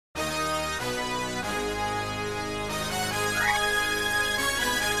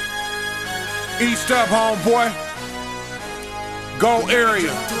East up, homeboy. Go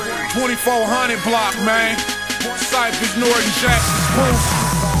area. 2400 block, man. Cypress, Norton, Jackson, Spruce.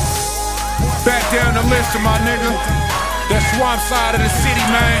 Back down the list of my nigga. That swamp side of the city,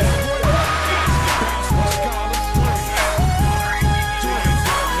 man.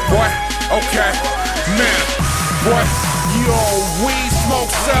 Boy, okay, man. Boy, yo, weed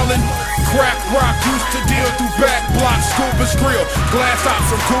smoke selling. Crack rock used to deal through back blocks, scoopers grill, glass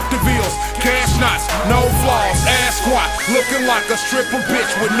tops from Coupe de Villes, cash knots, no flaws, ass squat, looking like a stripper bitch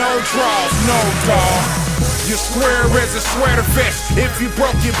with no draws, no dawg. You're square as a sweater vest. If you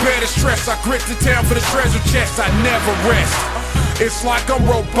broke, you better stress. I grit the town for the treasure chest. I never rest. It's like I'm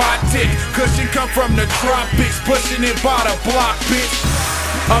robotic. Cushion come from the tropics, pushing it by the block, bitch.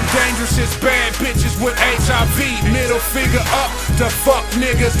 I'm dangerous as bad bitches with HIV. Middle finger up to fuck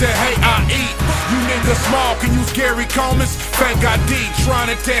niggas that hate I eat. You niggas small can use Gary Coleman's fake ID.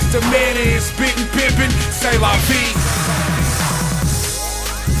 Trying to test a man and spitting pimping. Say la vie.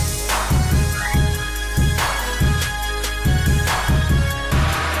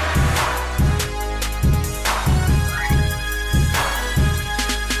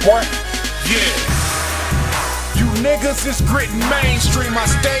 What? Yeah. You niggas is gritting mainstream. I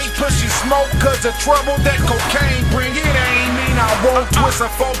stay pushing smoke cause the trouble that cocaine bring. It ain't mean I won't twist, I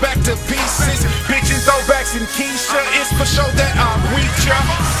fall back to pieces. Bitches, throwbacks and Keisha. It's for sure that I'm weak, ya.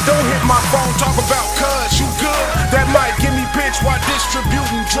 Don't hit my phone, talk about cuz you good. That might give me bitch while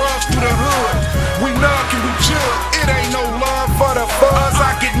distributing drugs through the hood. We nug and we jug. It ain't no love for the fuzz.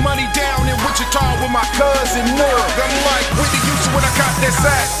 I get money down in Wichita with my cousin Nug. I'm like Whitney Houston when I caught that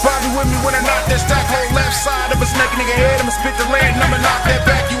sack. Bobby with me when I knock that stack. Whole left side of a snake nigga head. I'ma spit the lead and I'ma knock that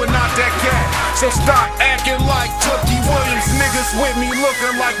back. You and knock that cat. So stop acting like Tookie Williams. Niggas with me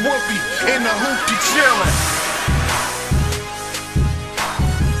looking like Whoopi in the hoopty chillin'.